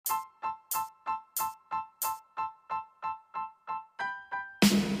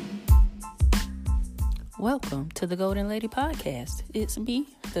Welcome to the Golden Lady Podcast. It's me,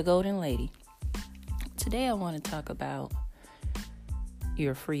 the Golden Lady. Today I want to talk about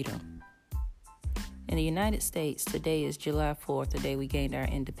your freedom. In the United States, today is July 4th, the day we gained our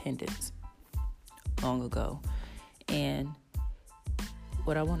independence long ago. And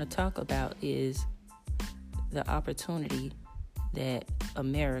what I want to talk about is the opportunity that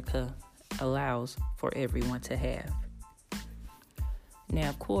America allows for everyone to have. Now,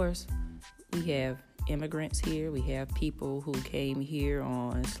 of course, we have immigrants here. We have people who came here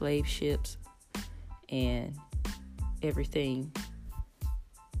on slave ships and everything.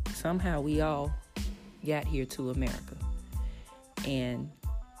 Somehow we all got here to America. And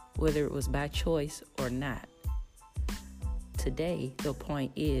whether it was by choice or not, today the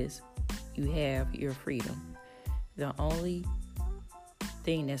point is you have your freedom. The only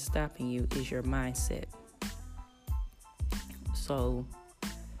thing that's stopping you is your mindset. So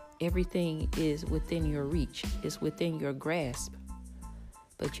everything is within your reach. It's within your grasp.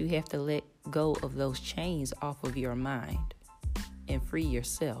 But you have to let go of those chains off of your mind and free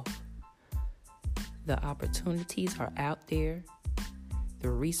yourself. The opportunities are out there. The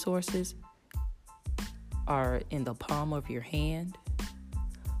resources are in the palm of your hand.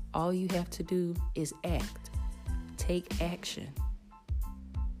 All you have to do is act. Take action.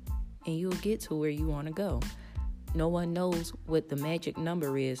 And you'll get to where you want to go. No one knows what the magic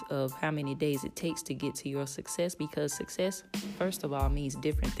number is of how many days it takes to get to your success, because success, first of all, means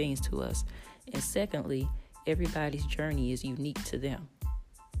different things to us. And secondly, everybody's journey is unique to them.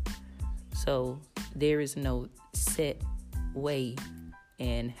 So there is no set way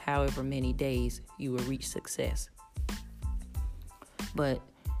and however many days you will reach success. But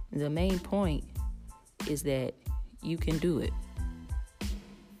the main point is that you can do it.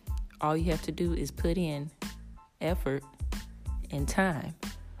 All you have to do is put in effort and time.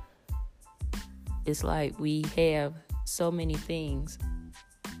 It's like we have so many things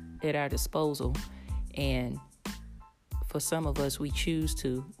at our disposal, and for some of us, we choose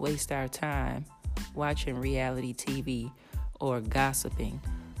to waste our time watching reality TV or gossiping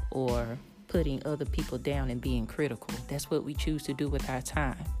or putting other people down and being critical. That's what we choose to do with our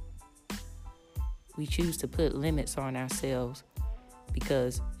time. We choose to put limits on ourselves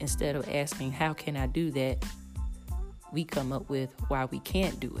because instead of asking, how can I do that? We come up with why we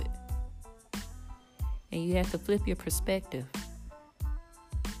can't do it. And you have to flip your perspective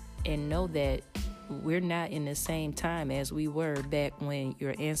and know that we're not in the same time as we were back when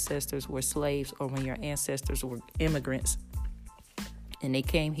your ancestors were slaves or when your ancestors were immigrants. And they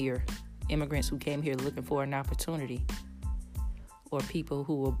came here, immigrants who came here looking for an opportunity, or people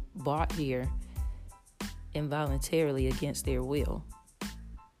who were brought here involuntarily against their will.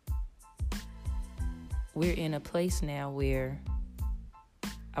 We're in a place now where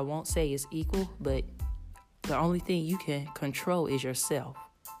I won't say it's equal, but the only thing you can control is yourself.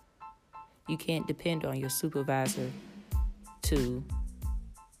 You can't depend on your supervisor to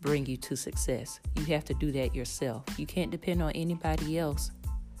bring you to success. You have to do that yourself. You can't depend on anybody else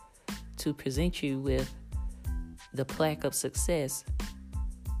to present you with the plaque of success,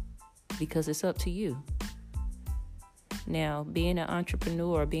 because it's up to you. Now, being an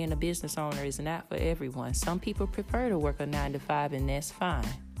entrepreneur or being a business owner is not for everyone. Some people prefer to work a 9-to-5, and that's fine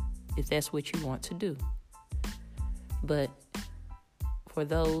if that's what you want to do. But for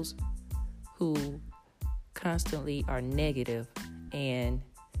those who constantly are negative and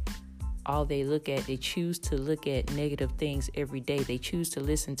all they choose to look at negative things every day. They choose to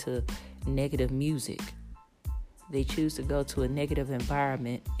listen to negative music. They choose to go to a negative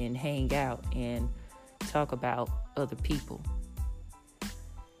environment and hang out and talk about other people.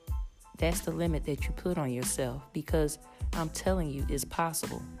 That's the limit that you put on yourself, because I'm telling you, it's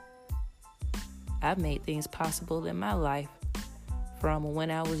possible. I've made things possible in my life from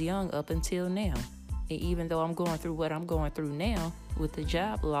when I was young up until now. And even though I'm going through what I'm going through now with the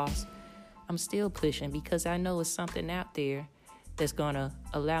job loss, I'm still pushing because I know it's something out there that's going to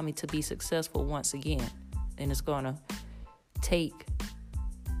allow me to be successful once again. And it's going to take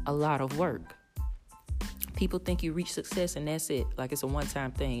a lot of work. People think you reach success and that's it, like it's a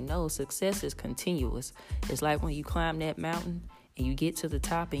one-time thing. No, success is continuous. It's like when you climb that mountain and you get to the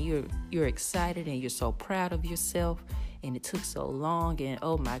top and you're excited and you're so proud of yourself and it took so long and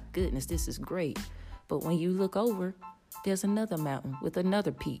oh my goodness, this is great. But when you look over, there's another mountain with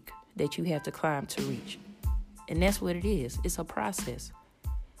another peak that you have to climb to reach. And that's what it is. It's a process.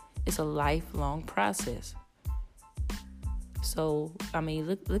 It's a lifelong process. So,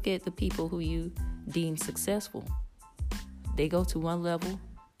 look at the people who you deem successful. They go to one level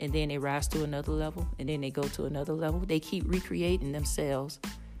and then they rise to another level and then they go to another level. They keep recreating themselves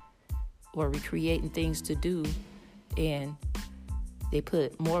or recreating things to do, and they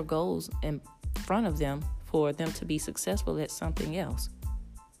put more goals in front of them for them to be successful at something else.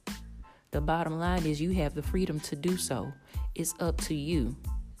 The bottom line is you have the freedom to do so. It's up to you,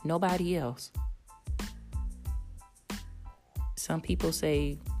 nobody else. Some people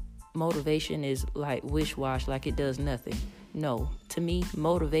say motivation is like wish-wash, like it does nothing. No, to me,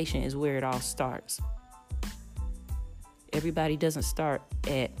 motivation is where it all starts. Everybody doesn't start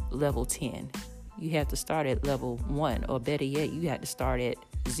at level 10. You have to start at level 1, or better yet, you have to start at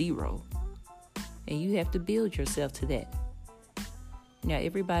 0. And you have to build yourself to that. Now,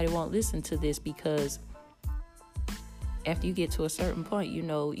 everybody won't listen to this because after you get to a certain point, you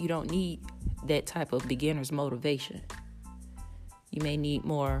don't need that type of beginner's motivation. You may need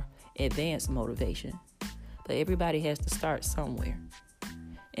more advanced motivation. But everybody has to start somewhere.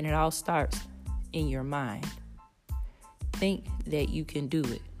 And it all starts in your mind. Think that you can do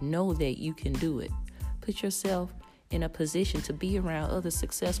it. Know that you can do it. Put yourself in a position to be around other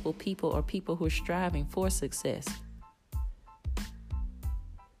successful people or people who are striving for success.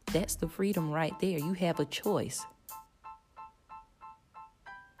 That's the freedom right there. You have a choice.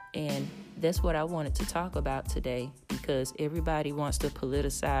 And that's what I wanted to talk about today, because everybody wants to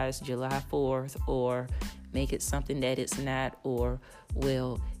politicize July 4th or make it something that it's not, or,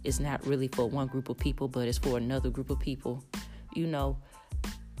 well, it's not really for one group of people, but it's for another group of people.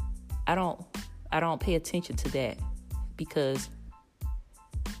 I don't pay attention to that, because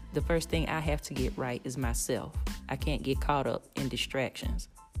the first thing I have to get right is myself. I can't get caught up in distractions.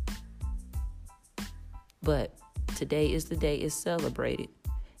 But today is the day it's celebrated.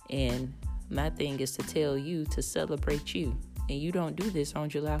 And my thing is to tell you to celebrate you. And you don't do this on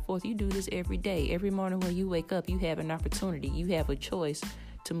July 4th. You do this every day. Every morning when you wake up, you have an opportunity. You have a choice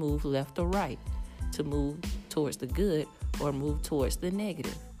to move left or right, to move towards the good or move towards the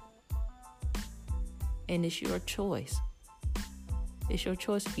negative. And it's your choice. It's your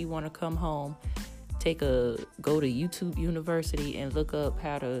choice if you want to come home, go to YouTube University and look up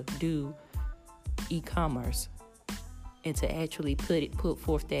how to do e-commerce, and to actually put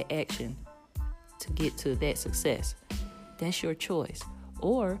forth that action to get to that success. That's your choice.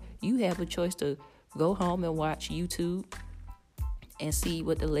 Or you have a choice to go home and watch YouTube and see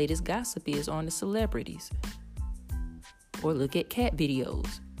what the latest gossip is on the celebrities, or look at cat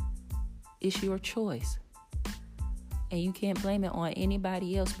videos. It's your choice. And you can't blame it on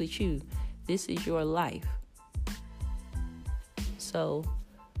anybody else but you. This is your life. So,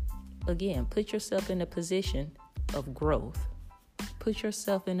 again, put yourself in a position of growth. Put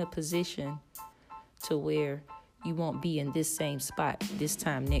yourself in a position to where you won't be in this same spot this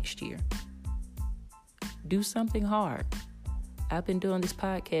time next year. Do something hard. I've been doing this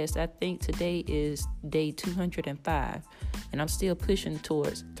podcast. I think today is day 205, and I'm still pushing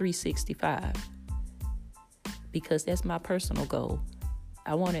towards 365, because that's my personal goal.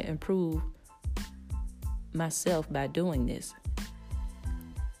 I want to improve myself by doing this,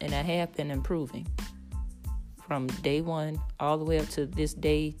 and I have been improving from day 1 all the way up to this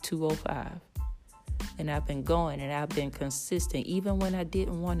day 205. And I've been going, and I've been consistent even when I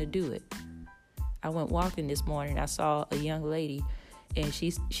didn't want to do it. I went walking this morning. I saw a young lady, and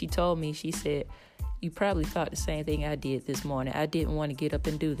she told me, she said, "You probably thought the same thing I did this morning. I didn't want to get up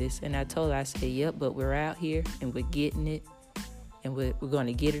and do this." And I told her, I said, "Yep, but we're out here and we're getting it, and we're going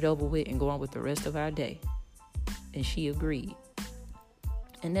to get it over with and go on with the rest of our day." And she agreed.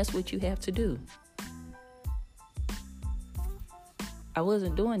 And that's what you have to do. I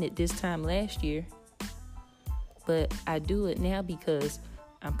wasn't doing it this time last year, but I do it now because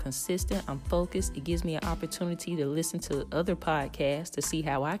I'm consistent, I'm focused. It gives me an opportunity to listen to other podcasts to see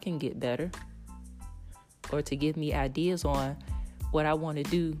how I can get better, or to give me ideas on what I want to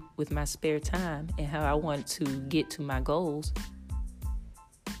do with my spare time and how I want to get to my goals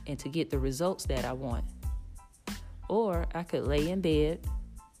and to get the results that I want. Or I could lay in bed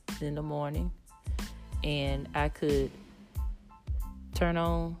in the morning and I could turn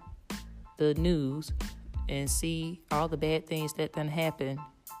on the news and see all the bad things that done happened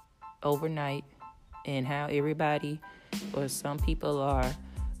overnight, and how everybody, or some people, are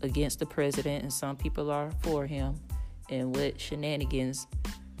against the president and some people are for him, and what shenanigans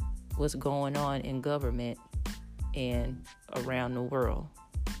was going on in government and around the world.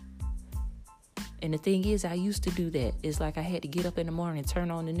 And the thing is, I used to do that. It's like I had to get up in the morning and turn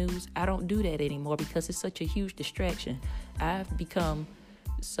on the news. I don't do that anymore because it's such a huge distraction. I've become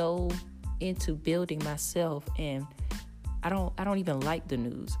so into building myself, and I don't even like the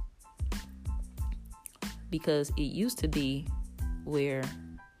news, because it used to be where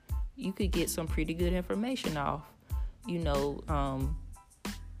you could get some pretty good information off,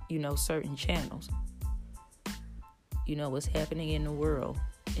 certain channels, what's happening in the world,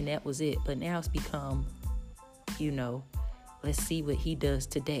 and that was it. But now it's become, let's see what he does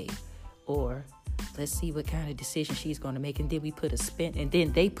today, or let's see what kind of decision she's going to make, and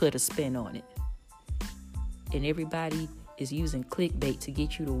then they put a spin on it. And everybody is using clickbait to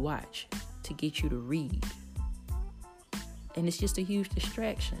get you to watch, to get you to read. And it's just a huge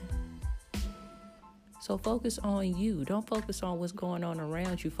distraction. So focus on you. Don't focus on what's going on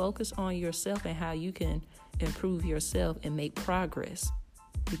around you. Focus on yourself and how you can improve yourself and make progress,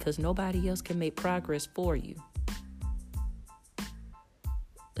 because nobody else can make progress for you.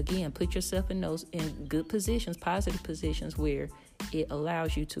 Again, put yourself in good positions, positive positions, where it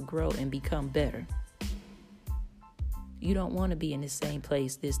allows you to grow and become better. You don't want to be in the same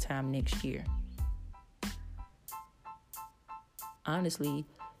place this time next year. Honestly,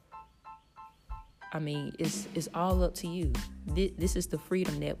 it's all up to you. This is the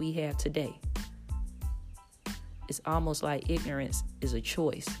freedom that we have today. It's almost like ignorance is a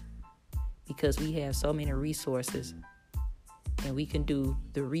choice, because we have so many resources and we can do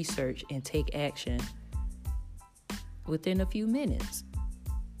the research and take action within a few minutes.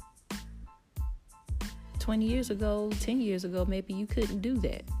 20 years ago, 10 years ago, maybe you couldn't do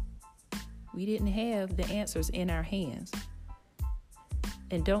that. We didn't have the answers in our hands.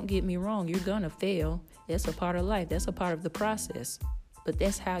 And don't get me wrong, you're going to fail. That's a part of life. That's a part of the process. But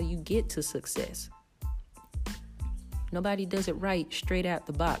that's how you get to success. Nobody does it right straight out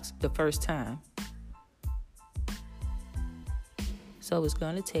the box the first time. So it's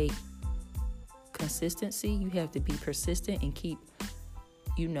going to take consistency. You have to be persistent and keep,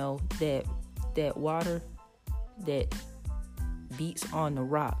 that water that beats on the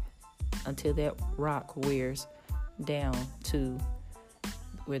rock until that rock wears down to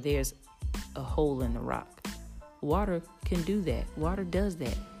where there's a hole in the rock. Water can do that. Water does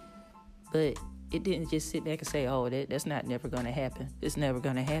that. But it didn't just sit back and say, oh, that's never going to happen. It's never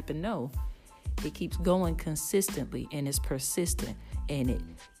going to happen. No. It keeps going consistently, and it's persistent, and it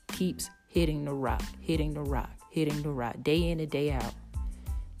keeps hitting the rock, day in and day out.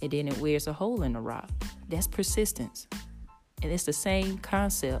 And then it wears a hole in the rock. That's persistence. And it's the same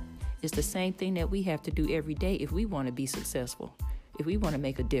concept. It's the same thing that we have to do every day if we want to be successful, if we want to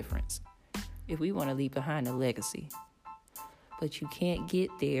make a difference, if we want to leave behind a legacy. But you can't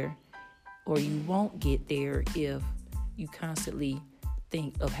get there, or you won't get there, if you constantly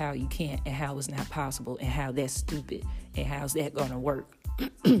think of how you can't and how it's not possible and how that's stupid and how's that going to work.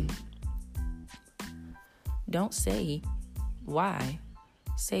 Don't say why.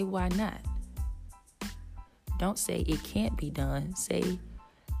 Say why not. Don't say it can't be done. Say,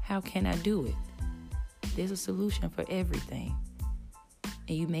 how can I do it? There's a solution for everything.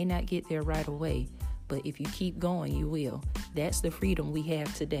 And you may not get there right away, but if you keep going, you will. That's the freedom we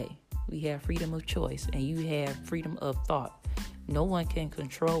have today. We have freedom of choice, and you have freedom of thought. No one can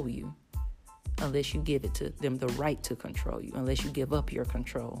control you unless you give it to them the right to control you, unless you give up your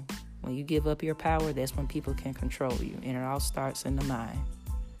control. When you give up your power, that's when people can control you, and it all starts in the mind.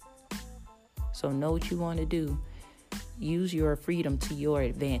 So know what you want to do. Use your freedom to your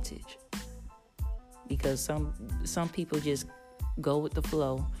advantage, because some people just go with the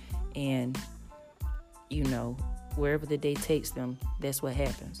flow, and wherever the day takes them, that's what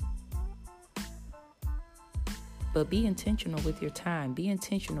happens. But be intentional with your time. Be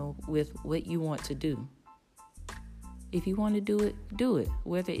intentional with what you want to do. If you want to do it, do it.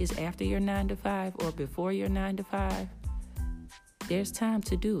 Whether it's after your 9 to 5 or before your 9 to 5, there's time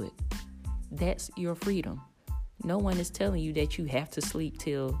to do it. That's your freedom. No one is telling you that you have to sleep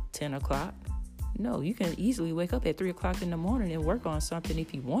till 10 o'clock. No, you can easily wake up at 3 o'clock in the morning and work on something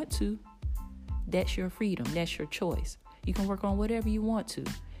if you want to. That's your freedom. That's your choice. You can work on whatever you want to.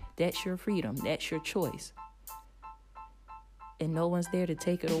 That's your freedom. That's your choice. And no one's there to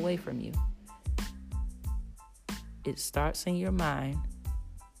take it away from you. It starts in your mind,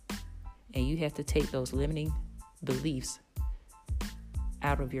 and you have to take those limiting beliefs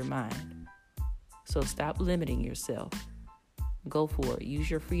out of your mind. So stop limiting yourself. Go for it.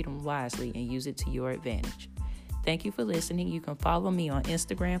 Use your freedom wisely and use it to your advantage. Thank you for listening. You can follow me on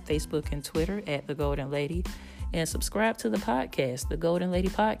Instagram, Facebook, and Twitter at The Golden Lady, and subscribe to the podcast, The Golden Lady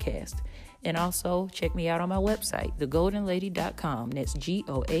Podcast. And also check me out on my website, thegoldenlady.com. That's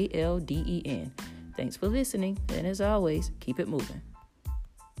GOALDEN. Thanks for listening. And as always, keep it moving.